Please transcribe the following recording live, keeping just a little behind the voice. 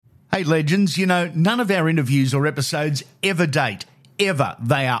Hey, legends, none of our interviews or episodes ever date. Ever.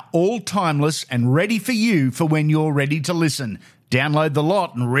 They are all timeless and ready for you for when you're ready to listen. Download the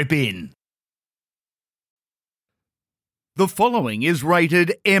lot and rip in. The following is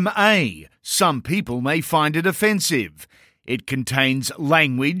rated MA. Some people may find it offensive. It contains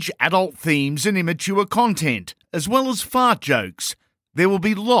language, adult themes and immature content, as well as fart jokes. There will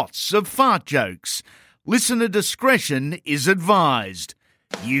be lots of fart jokes. Listener discretion is advised.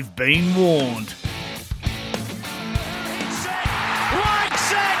 You've been warned. Set,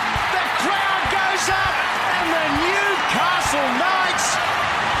 the crowd goes up, and the Newcastle Knights,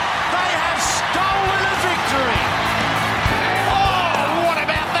 they have stolen a victory. Oh, what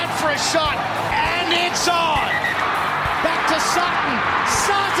about that for a shot? And it's on. Back to Sutton.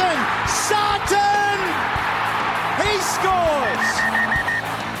 He scores.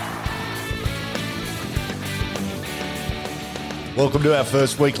 Welcome to our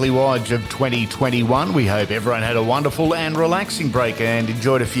first weekly Wodge of 2021. We hope everyone had a wonderful and relaxing break and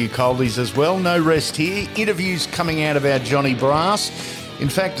enjoyed a few coldies as well. No rest here. Interviews coming out of our Johnny Brass. In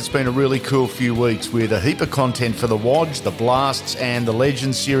fact, it's been a really cool few weeks with a heap of content for the Wodge, the Blasts and the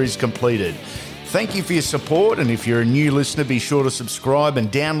Legends series completed. Thank you for your support, and if you're a new listener, be sure to subscribe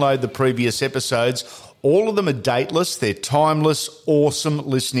and download the previous episodes. All of them are dateless, they're timeless, awesome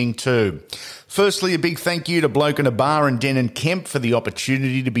listening too. Firstly, a big thank you to Bloke in a Bar and Den and Kemp for the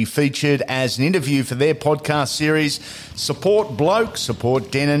opportunity to be featured as an interview for their podcast series. Support Bloke,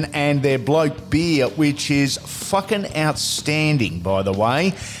 support Denon and their Bloke beer, which is fucking outstanding, by the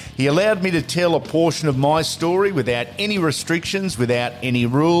way. He allowed me to tell a portion of my story without any restrictions, without any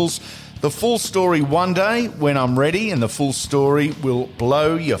rules. The full story one day when I'm ready, and the full story will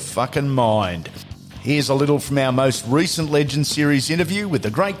blow your fucking mind. Here's a little from our most recent Legend Series interview with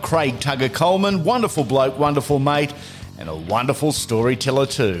the great Craig Tugger Coleman. Wonderful bloke, wonderful mate, and a wonderful storyteller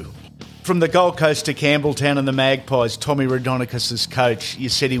too. From the Gold Coast to Campbelltown and the Magpies, Tommy Raudonikis' coach. You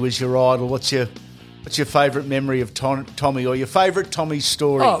said he was your idol. What's your favourite memory of Tommy, or your favourite Tommy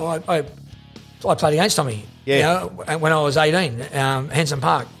story? Oh, I played against Tommy. Yeah. When I was 18, Hanson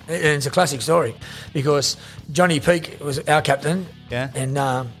Park. And it's a classic story because Johnny Peake was our captain. Yeah.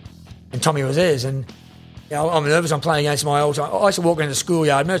 And Tommy was theirs, and I'm nervous. I'm playing against my old time. I used to walk around the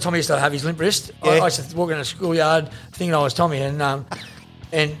schoolyard. Remember, Tommy used to have his limp wrist. Yeah. I used to walk around the schoolyard thinking I was Tommy, and I'd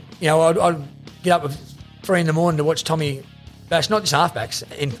get up at 3 in the morning to watch Tommy bash, not just halfbacks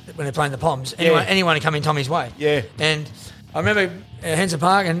when they're playing the Poms. Anyone who come in Tommy's way. Yeah. And I remember at Hanson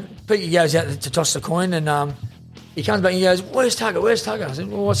Park, and Pete goes out to toss the coin, and he comes back and he goes, "Where's Tugger? Where's Tugger?" I said,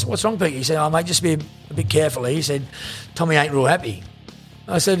 "Well, what's wrong, Pete?" He said, "Oh, mate, just be a bit careful." He said, "Tommy ain't real happy."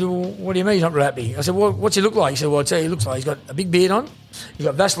 I said, "Well, what do you mean he's not real happy?" I said, "Well, what's he look like?" He said, "Well, I'll tell you, he looks like he's got a big beard on. He's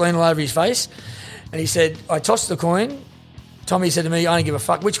got Vaseline all over his face." And he said, "I tossed the coin. Tommy said to me, I don't give a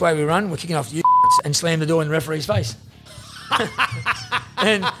fuck which way we run. We're kicking off you," and slammed the door in the referee's face.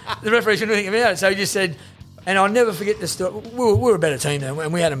 And the referee couldn't do anything about it. So he just said, and I'll never forget this story. We were a better team then,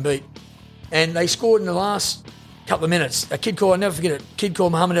 and we had them beat. And they scored in the last couple of minutes. A kid called, I'll never forget it,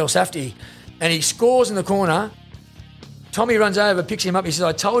 Mohammed El Safti, and he scores in the corner. Tommy runs over, picks him up. He says,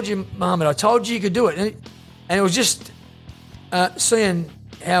 "I told you, Mohammed, I told you could do it." And it was just seeing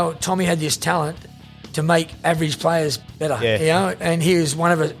how Tommy had this talent to make average players better. Yeah. And he was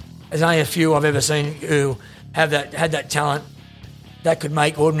one of it. There's only a few I've ever seen who had that talent that could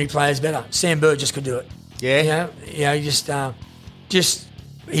make ordinary players better. Sam Burgess could do it. Yeah. Just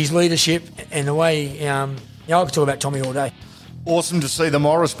his leadership and the way. I could talk about Tommy all day. Awesome to see the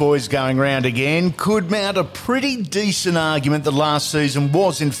Morris boys going round again. Could mount a pretty decent argument that last season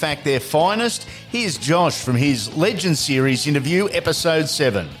was in fact their finest. Here's Josh from his Legend Series interview, episode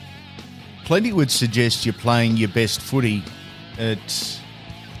 7. Plenty would suggest you're playing your best footy at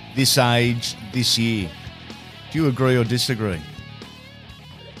this age, this year. Do you agree or disagree?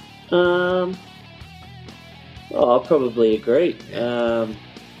 I probably agree.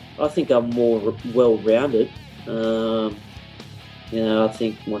 I think I'm more well-rounded. I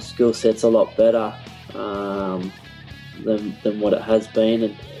think my skill set's a lot better than what it has been,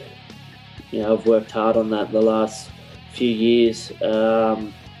 and I've worked hard on that the last few years,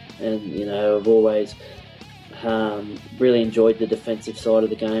 and I've always really enjoyed the defensive side of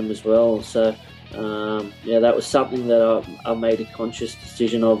the game as well. So that was something that I made a conscious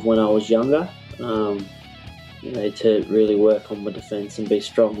decision of when I was younger. To really work on my defence and be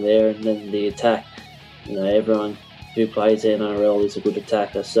strong there, and then the attack. Everyone who plays NRL is a good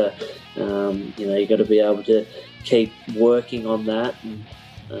attacker, so you got to be able to keep working on that, and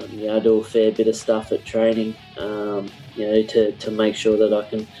I do a fair bit of stuff at training, to make sure that I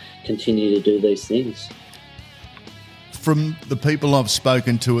can continue to do these things. from the people I've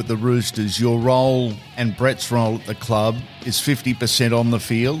spoken to at the Roosters, your role and Brett's role at the club is 50% on the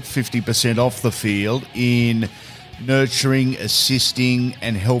field, 50% off the field in nurturing, assisting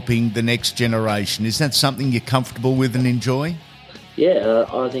and helping the next generation. Is that something you're comfortable with and enjoy? Yeah,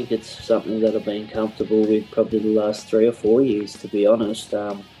 I think it's something that I've been comfortable with probably the last 3 or 4 years, to be honest.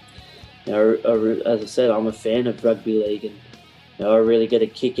 As I said, I'm a fan of rugby league, and I really get a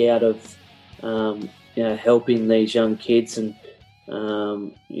kick out of helping these young kids and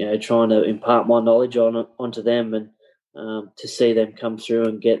trying to impart my knowledge onto them, and to see them come through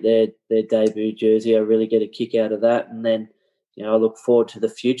and get their debut jersey. I really get a kick out of that, and then I look forward to the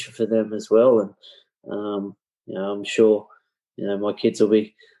future for them as well. And I'm sure my kids will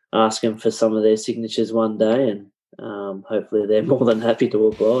be asking for some of their signatures one day, and hopefully they're more than happy to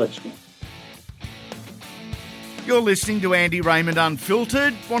oblige. You're listening to Andy Raymond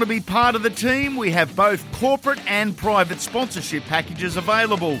Unfiltered. Want to be part of the team? We have both corporate and private sponsorship packages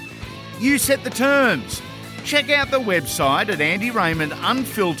available. You set the terms. Check out the website at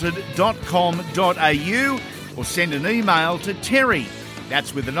andyraymondunfiltered.com.au or send an email to Terry,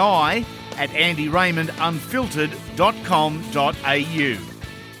 that's with an I, at andyraymondunfiltered.com.au.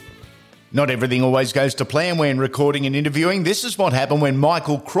 Not everything always goes to plan when recording and interviewing. This is what happened when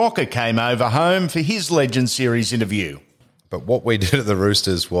Michael Crocker came over home for his Legend Series interview. But what we did at the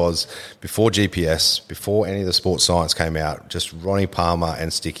Roosters was, before GPS, before any of the sports science came out, just Ronnie Palmer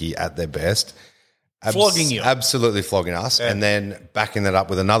and Sticky at their best. Flogging you. Absolutely flogging us, and then backing that up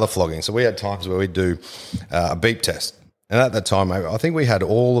with another flogging. So we had times where we'd do a beep test. And at that time, I think we had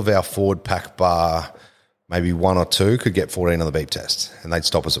all of our forward pack bar, maybe 1 or 2, could get 14 on the beep test, and they'd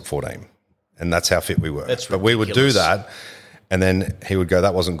stop us at 14. And that's how fit we were. That's but we would do that, and then he would go,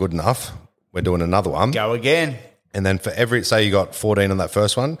 that wasn't good enough. We're doing another one. Go again. And then for every, say you got 14 on that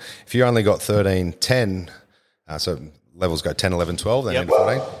first one, if you only got 13, 10, so levels go 10, 11, 12, then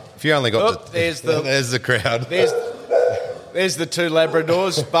 14. If you only got there's the crowd. There's the 2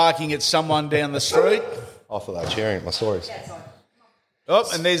 Labradors barking at someone down the street. I thought they were cheering at my stories.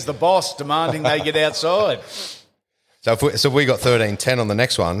 And there's the boss demanding they get outside. So if we got 13, 10 on the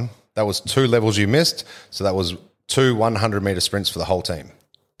next one, that was 2 levels you missed. So that was 2 100-metre sprints for the whole team.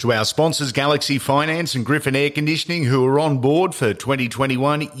 To our sponsors, Galaxy Finance and Griffin Air Conditioning, who are on board for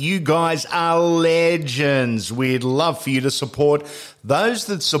 2021, you guys are legends. We'd love for you to support those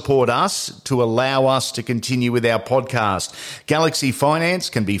that support us to allow us to continue with our podcast. Galaxy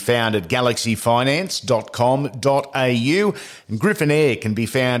Finance can be found at galaxyfinance.com.au, and Griffin Air can be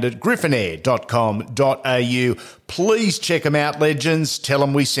found at griffinair.com.au. Please check them out, legends. Tell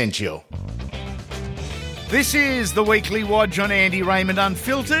them we sent you. This is the Weekly Watch on Andy Raymond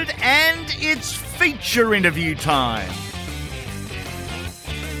Unfiltered, and it's feature interview time.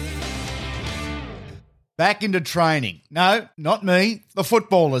 Back into training. No, not me. The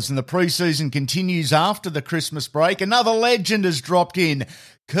footballers, and the pre-season continues after the Christmas break. Another legend has dropped in.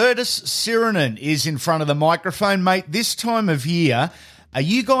 Curtis Sironen is in front of the microphone. Mate, this time of year, are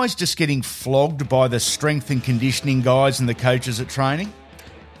you guys just getting flogged by the strength and conditioning guys and the coaches at training?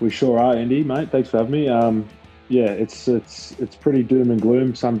 We sure are, Andy, mate. Thanks for having me. It's pretty doom and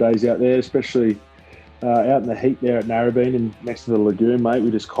gloom some days out there, especially out in the heat there at Narrabeen and next to the lagoon, mate. We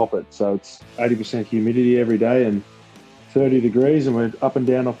just cop it. So it's 80% humidity every day and 30 degrees, and we're up and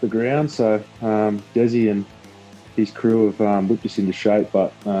down off the ground. So Desi and his crew have whipped us into shape,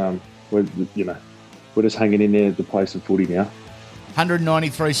 but we're just hanging in there to play some footy now.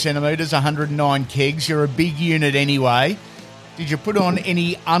 193 centimetres, 109 kegs. You're a big unit anyway. Did you put on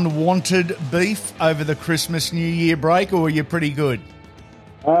any unwanted beef over the Christmas New Year break, or were you pretty good?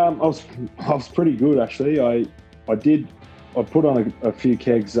 I was pretty good actually. I put on a few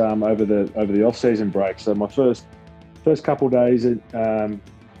kegs over the off season break. So my first couple of days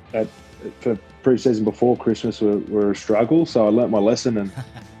for pre-season before Christmas were a struggle. So I learnt my lesson, and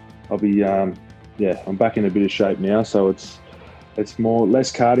I'll be I'm back in a bit of shape now. So it's more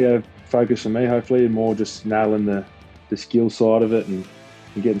less cardio focus for me, hopefully, and more just nailing the skill side of it and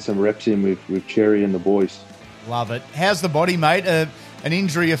getting some reps in with Cherry and the boys. Love it. How's the body, mate? An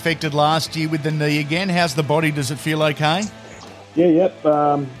injury affected last year with the knee again. How's the body? Does it feel okay? Yep.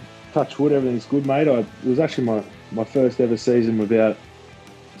 Touch wood, everything's good, mate. It was actually my first ever season without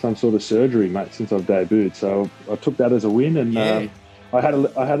some sort of surgery, mate, since I've debuted. So I took that as a win, and I had a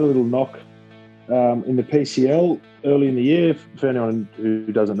little knock in the PCL early in the year. For anyone who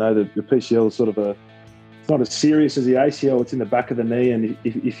doesn't know, the PCL is sort of it's not as serious as the ACL. It's in the back of the knee, and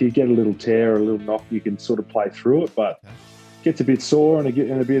if you get a little tear or a little knock, you can sort of play through it. But it gets a bit sore and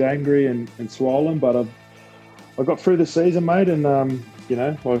a bit angry and swollen. But I got through the season, mate, and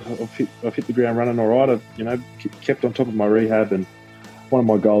I've hit the ground running all right. I've kept on top of my rehab, and one of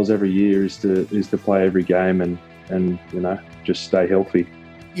my goals every year is to play every game and just stay healthy.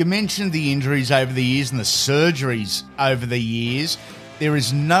 You mentioned the injuries over the years and the surgeries over the years. There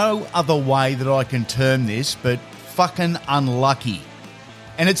is no other way that I can term this but fucking unlucky.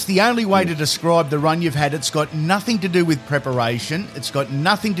 And it's the only way to describe the run you've had. It's got nothing to do with preparation. It's got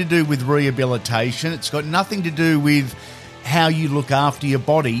nothing to do with rehabilitation. It's got nothing to do with how you look after your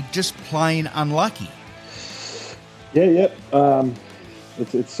body. Just plain unlucky. Yeah.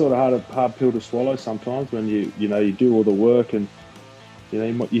 It's sort of hard pill to swallow sometimes when you do all the work, and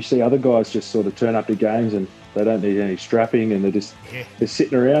you see other guys just sort of turn up to games and they don't need any strapping, and they're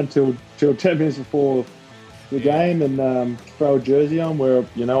sitting around till 10 minutes before the game and throw a jersey on. Where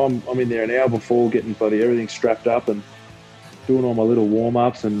I'm in there an hour before, getting bloody everything strapped up and doing all my little warm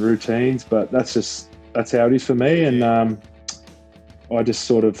ups and routines. But that's how it is for me, and I just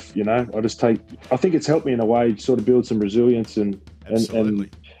sort of I think it's helped me in a way, sort of build some resilience and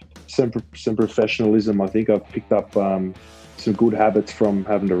some professionalism. I think I've picked up some good habits from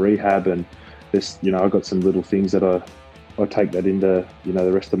having to rehab, and this, I've got some little things that I take that into,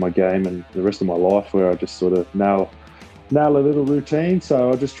 the rest of my game and the rest of my life, where I just sort of nail a little routine.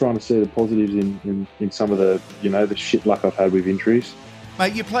 So I'm just trying to see the positives in some of the, the shit luck I've had with injuries.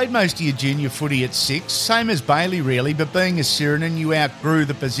 Mate, you played most of your junior footy at 6, same as Bailey really, but being a Sironen, you outgrew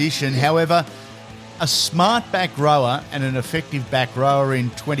the position. However, a smart back rower and an effective back rower in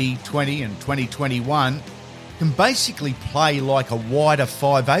 2020 and 2021 can basically play like a wider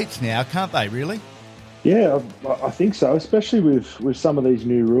 5'8" now, can't they, really? Yeah, I think so, especially with some of these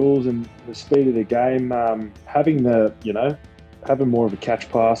new rules and the speed of the game. Having more of a catch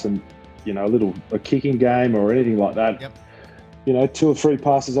pass and, a kicking game or anything like that. Yep. 2 or 3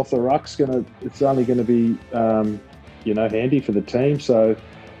 passes off the ruck's it's only going to be, handy for the team. So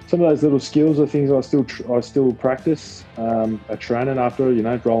some of those little skills are things I still practice at training after,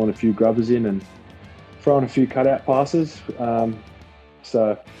 rolling a few grubbers in and throwing a few cutout passes.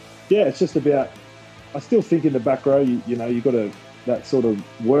 So yeah, it's just about, I still think in the back row, you got that sort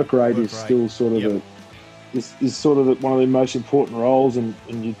of work rate is still sort of is sort of one of the most important roles in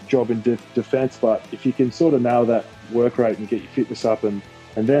your job in defence. But if you can sort of nail that work rate and get your fitness up and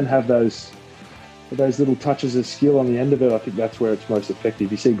then have those little touches of skill on the end of it, I think that's where it's most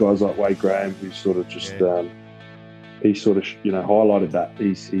effective. You see guys like Wade Graham, who sort of just he sort of highlighted that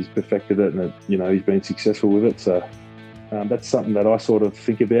he's perfected it, and he's been successful with it. So that's something that I sort of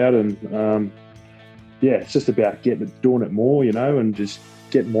think about, and it's just about doing it more, and just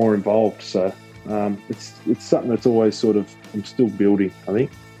get more involved. So it's something that's always sort of, I'm still building, I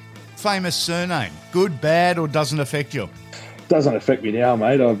think. Famous surname, good, bad, or doesn't affect you? Doesn't affect me now,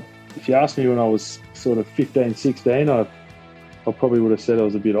 mate. If you asked me when I was sort of 15, 16, I probably would have said I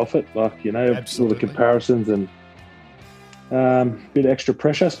was a bit off it. Like, all the comparisons and bit of extra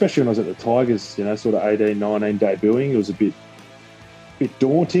pressure, especially when I was at the Tigers, sort of 18, 19 debuting. It was a bit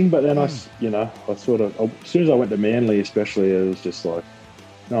daunting, but then I sort of, as soon as I went to Manly especially, it was just like,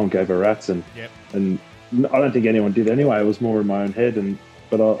 no one gave a rat's, and I don't think anyone did anyway. It was more in my own head,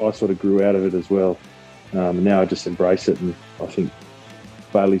 but I sort of grew out of it as well. And now I just embrace it, and I think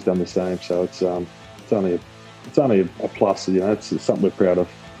Bailey's done the same. So it's only a plus. It's something we're proud of.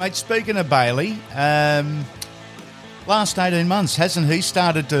 Mate, speaking of Bailey, last 18 months, hasn't he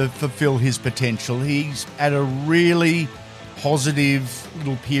started to fulfil his potential? He's had a really positive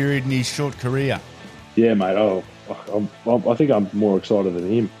little period in his short career. Yeah, mate. I think I'm more excited than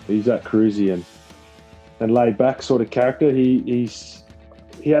him. He's that cruisy and laid back sort of character. He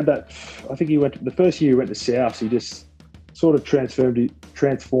had that. I think the first year he went to South, he just sort of transformed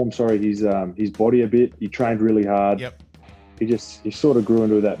his body a bit. He trained really hard. Yep. He sort of grew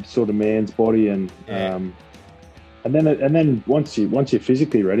into that sort of man's body, and then once you're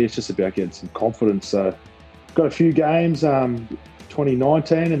physically ready, it's just about getting some confidence. So got a few games,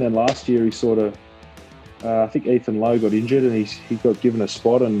 2019, and then last year he sort of, I think Ethan Lowe got injured and he got given a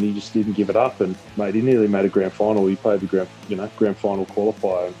spot, and he just didn't give it up. And mate, he nearly made a grand final. He played the grand final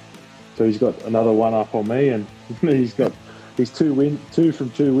qualifier. So he's got another one up on me, and he's 2 from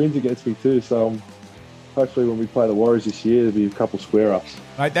 2 wins against me too. So hopefully when we play the Warriors this year, there'll be a couple square ups.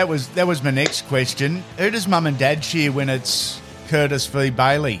 Mate, that was my next question. Who does mum and dad cheer when it's Curtis v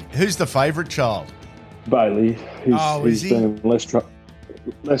Bailey? Who's the favourite child? Bailey. He's been less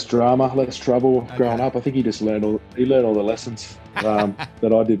drama, less trouble growing up. I think he just learned all the lessons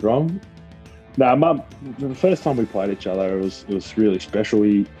that I did wrong. No, Mum. The first time we played each other, it was really special.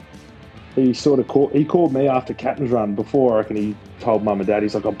 He sort of called me after captain's run. Before, I reckon he told Mum and Dad,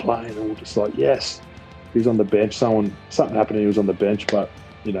 he's like, I'm playing, and we're just like, yes. He's on the bench. Something happened and he was on the bench, but,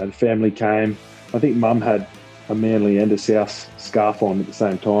 the family came. I think Mum had a Manly and a South scarf on at the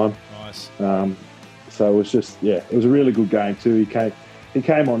same time. Nice. So it was just, it was a really good game too. He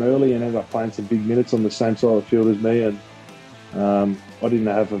came on early and ended up playing some big minutes on the same side of the field as me, and I didn't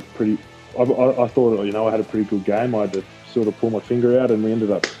have a pretty. I thought, I had a pretty good game. I had to sort of pull my finger out, and we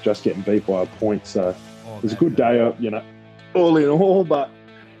ended up just getting beat by a point. So it was a good day, all in all. But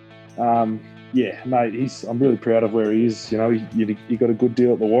mate, I'm really proud of where he is. He got a good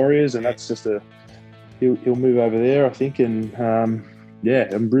deal at the Warriors, and that's just he'll move over there, I think. And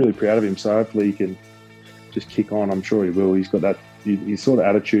I'm really proud of him. So hopefully he can just kick on. I'm sure he will. He's got that his sort of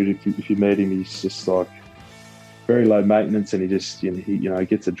attitude. If you meet him, he's just like very low maintenance, and he just he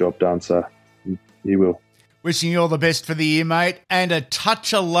gets the job done. So he will. Wishing you all the best for the year, mate, and a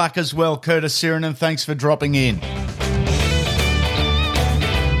touch of luck as well, Curtis Sironen. Thanks for dropping in.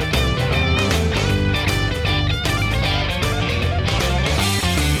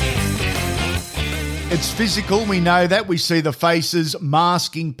 It's physical, we know that. We see the faces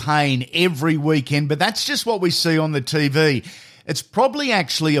masking pain every weekend, but that's just what we see on the TV. It's probably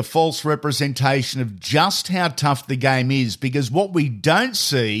actually a false representation of just how tough the game is, because what we don't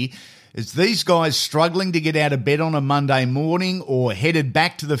see is these guys struggling to get out of bed on a Monday morning or headed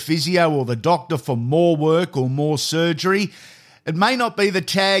back to the physio or the doctor for more work or more surgery. It may not be the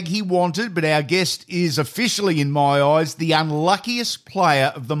tag he wanted, but our guest is officially, in my eyes, the unluckiest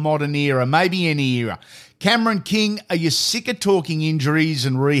player of the modern era, maybe any era. Cameron King, are you sick of talking injuries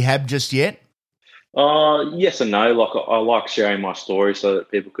and rehab just yet? Yes and no. I like sharing my story so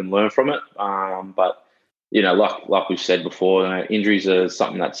that people can learn from it. But like we've said before, injuries are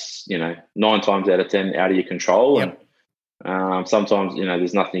something that's 9 times out of 10 out of your control, yep. And sometimes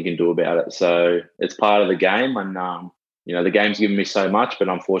there's nothing you can do about it. So it's part of the game, and the game's given me so much, but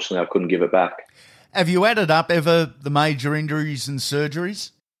unfortunately I couldn't give it back. Have you added up ever the major injuries and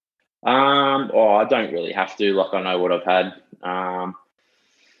surgeries? I don't really have to. I know what I've had.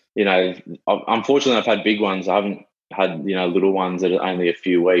 Unfortunately I've had big ones. I haven't had little ones that are only a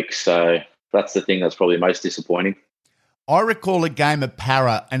few weeks. So that's the thing that's probably most disappointing. I recall a game at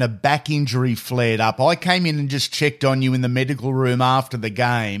Para and a back injury flared up. I came in and just checked on you in the medical room after the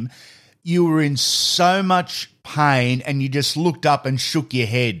game. You were in so much pain and you just looked up and shook your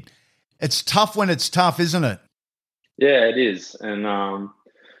head. It's tough when it's tough, isn't it? Yeah, it is. And,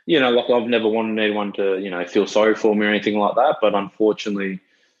 I've never wanted anyone to, feel sorry for me or anything like that. But unfortunately,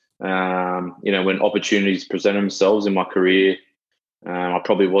 when opportunities present themselves in my career, I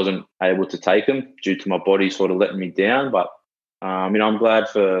probably wasn't able to take them due to my body sort of letting me down. But, I'm glad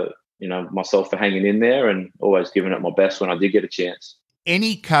for, myself for hanging in there and always giving it my best when I did get a chance.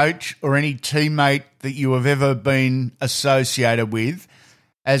 Any coach or any teammate that you have ever been associated with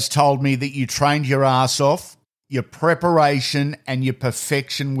has told me that you trained your ass off, your preparation and your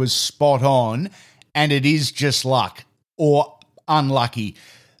perfection was spot on, and it is just luck or unlucky.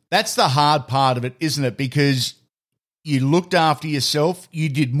 That's the hard part of it, isn't it? Because you looked after yourself, you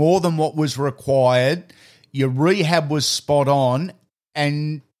did more than what was required, your rehab was spot on,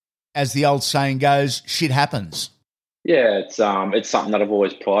 and as the old saying goes, shit happens. Yeah, it's something that I've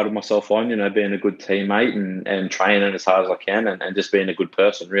always prided myself on, being a good teammate and training as hard as I can and just being a good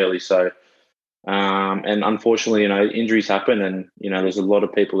person, really. So, and unfortunately, injuries happen and, there's a lot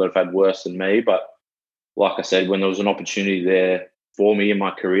of people that have had worse than me. But like I said, when there was an opportunity there for me in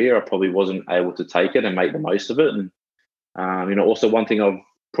my career, I probably wasn't able to take it and make the most of it. And, also one thing I've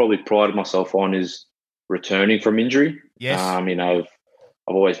probably prided myself on is returning from injury. Yes. I've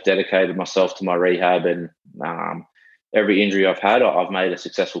always dedicated myself to my rehab and, every injury I've had, I've made a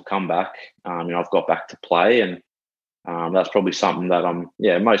successful comeback. I've got back to play, and that's probably something that I'm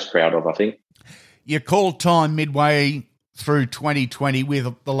most proud of, I think. You called time midway through 2020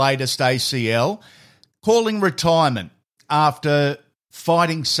 with the latest ACL, calling retirement after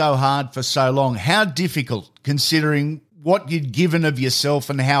fighting so hard for so long. How difficult, considering what you'd given of yourself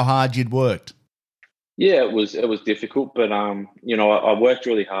and how hard you'd worked? Yeah, it was difficult, but I worked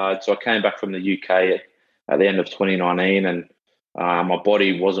really hard. So I came back from the UK at the end of 2019, and my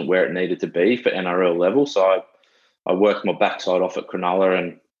body wasn't where it needed to be for NRL level. So I worked my backside off at Cronulla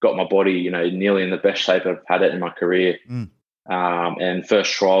and got my body, nearly in the best shape I've had it in my career. And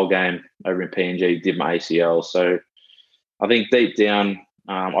first trial game over in PNG did my ACL. So I think deep down,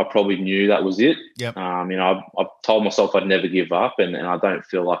 I probably knew that was it. Yep. I told myself I'd never give up, and I don't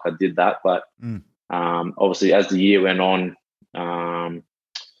feel like I did that. But obviously, as the year went on,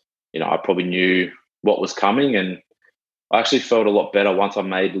 I probably knew what was coming, and I actually felt a lot better once I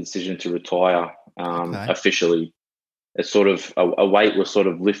made the decision to retire officially. It's sort of a weight was sort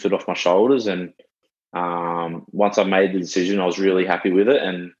of lifted off my shoulders, and once I made the decision, I was really happy with it.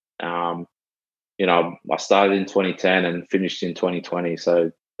 And, I started in 2010 and finished in 2020.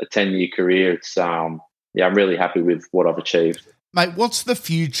 So a 10-year career. It's, I'm really happy with what I've achieved. Mate, what's the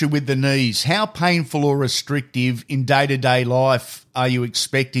future with the knees? How painful or restrictive in day-to-day life are you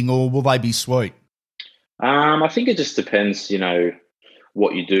expecting, or will they be sweet? I think it just depends,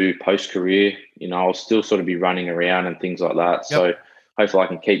 what you do post-career. I'll still sort of be running around and things like that. Yep. So hopefully I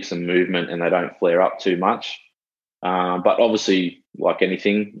can keep some movement and they don't flare up too much. But obviously, like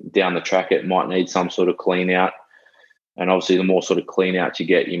anything, down the track, it might need some sort of clean out. And obviously, the more sort of clean out you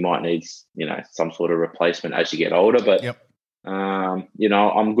get, you might need, some sort of replacement as you get older. But,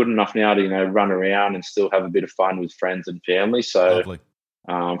 I'm good enough now to, run around and still have a bit of fun with friends and family. So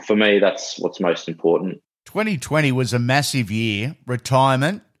for me, that's what's most important. 2020 was a massive year,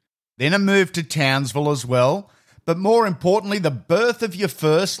 retirement, then a move to Townsville as well. But more importantly, the birth of your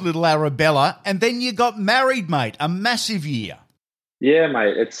first little Arabella, and then you got married, mate. A massive year. Yeah,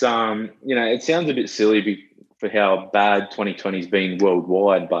 mate. It's it sounds a bit silly for how bad 2020's been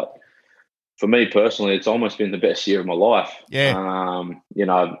worldwide, but for me personally, it's almost been the best year of my life. Yeah.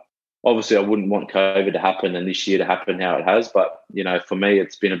 Obviously, I wouldn't want COVID to happen and this year to happen how it has, but for me,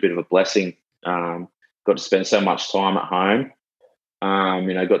 it's been a bit of a blessing. Got to spend so much time at home.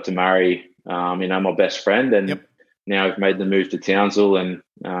 Got to marry my best friend, and now I've made the move to Townsville, and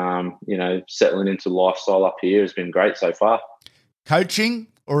settling into lifestyle up here has been great so far. Coaching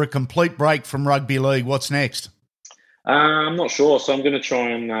or a complete break from rugby league? What's next? I'm not sure, so I'm going to try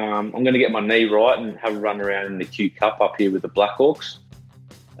and I'm going to get my knee right and have a run around in the Q Cup up here with the Blackhawks,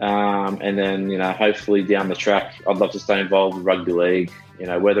 and then hopefully down the track, I'd love to stay involved with rugby league.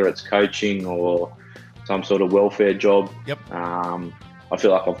 Whether it's coaching or some sort of welfare job. Yep. I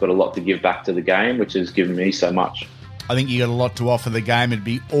feel like I've got a lot to give back to the game, which has given me so much. I think you got a lot to offer the game. It'd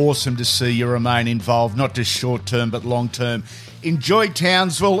be awesome to see you remain involved, not just short-term but long-term. Enjoy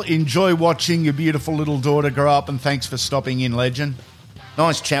Townsville. Enjoy watching your beautiful little daughter grow up, and thanks for stopping in, legend.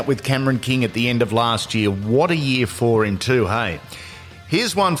 Nice chat with Cameron King at the end of last year. What a year for him too, hey?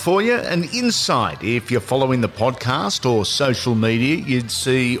 Here's one for you, an insight. If you're following the podcast or social media, you'd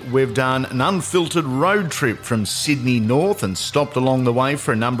see we've done an unfiltered road trip from Sydney North and stopped along the way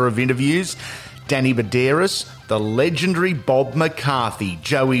for a number of interviews. Danny Baderas, the legendary Bob McCarthy,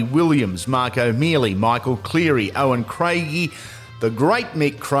 Joey Williams, Mark O'Mealy, Michael Cleary, Owen Craigie, the great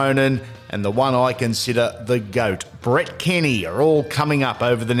Mick Cronin, and the one I consider the GOAT, Brett Kenny, are all coming up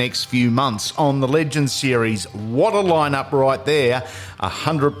over the next few months on the Legends series. What a lineup right there,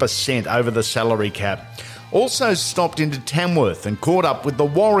 100% over the salary cap. Also stopped into Tamworth and caught up with the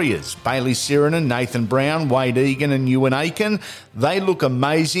Warriors, Bailey Sironen, Nathan Brown, Wade Egan and Ewan Aiken. They look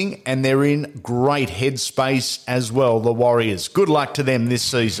amazing and they're in great headspace as well, the Warriors. Good luck to them this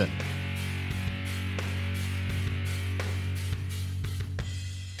season.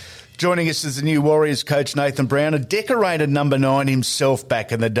 Joining us is the new Warriors coach, Nathan Brown, a decorated number 9 himself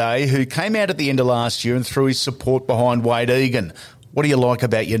back in the day, who came out at the end of last year and threw his support behind Wade Egan. What do you like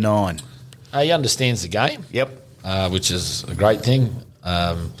about your 9? He understands the game. Yep. Which is a great thing.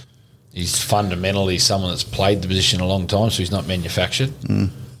 He's fundamentally someone that's played the position a long time, so he's not manufactured.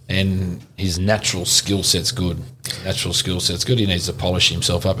 And his natural skill set's good. He needs to polish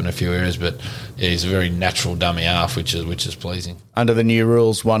himself up in a few areas, but he's a very natural dummy half, which is pleasing. Under the new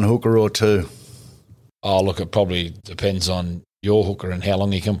rules, 1 hooker or 2? Oh, look, it probably depends on your hooker and how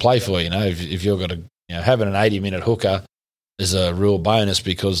long he can play for. If you've got having an 80-minute hooker is a real bonus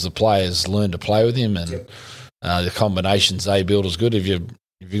because the players learn to play with him, and the combinations they build is good. If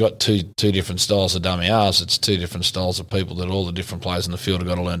you've got two different styles of dummy halves, it's 2 different styles of people that all the different players in the field have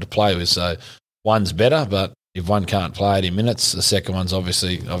got to learn to play with. So one's better, but if one can't play 80 minutes, the second one's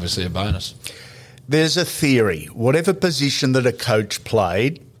obviously a bonus. There's a theory. Whatever position that a coach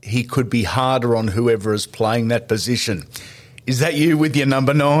played, he could be harder on whoever is playing that position. Is that you with your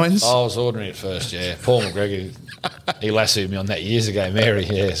number 9s? I was ordinary at first, yeah. Paul McGregor, he lassoed me on that years ago, Mary,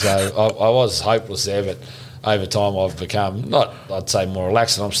 yeah. So I was hopeless there, but over time I've become, I'd say more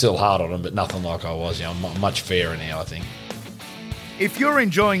relaxed, and I'm still hard on him, but nothing like I was. I'm much fairer now, I think. If you're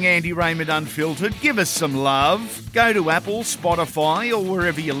enjoying Andy Raymond Unfiltered, give us some love. Go to Apple, Spotify or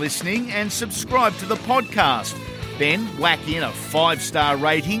wherever you're listening and subscribe to the podcast. Then whack in a 5-star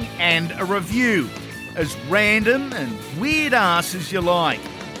rating and a review. As random and weird ass as you like.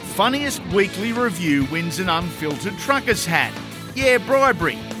 Funniest weekly review wins an Unfiltered Truckers hat. Yeah,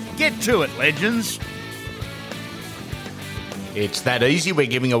 bribery. Get to it, legends. It's that easy. We're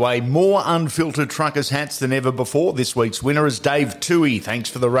giving away more unfiltered truckers hats than ever before. This week's winner is Dave Toohey. Thanks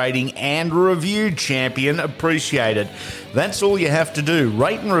for the rating and review, champion. Appreciate it. That's all you have to do.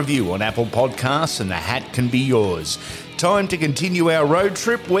 Rate and review on Apple Podcasts and the hat can be yours. Time to continue our road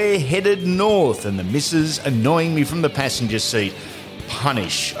trip. We're headed north and the missus annoying me from the passenger seat.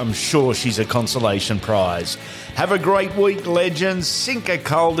 Punish. I'm sure she's a consolation prize. Have a great week, legends. Sink a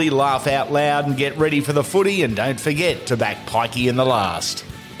coldie, laugh out loud and get ready for the footy. And don't forget to back Pikey in the last.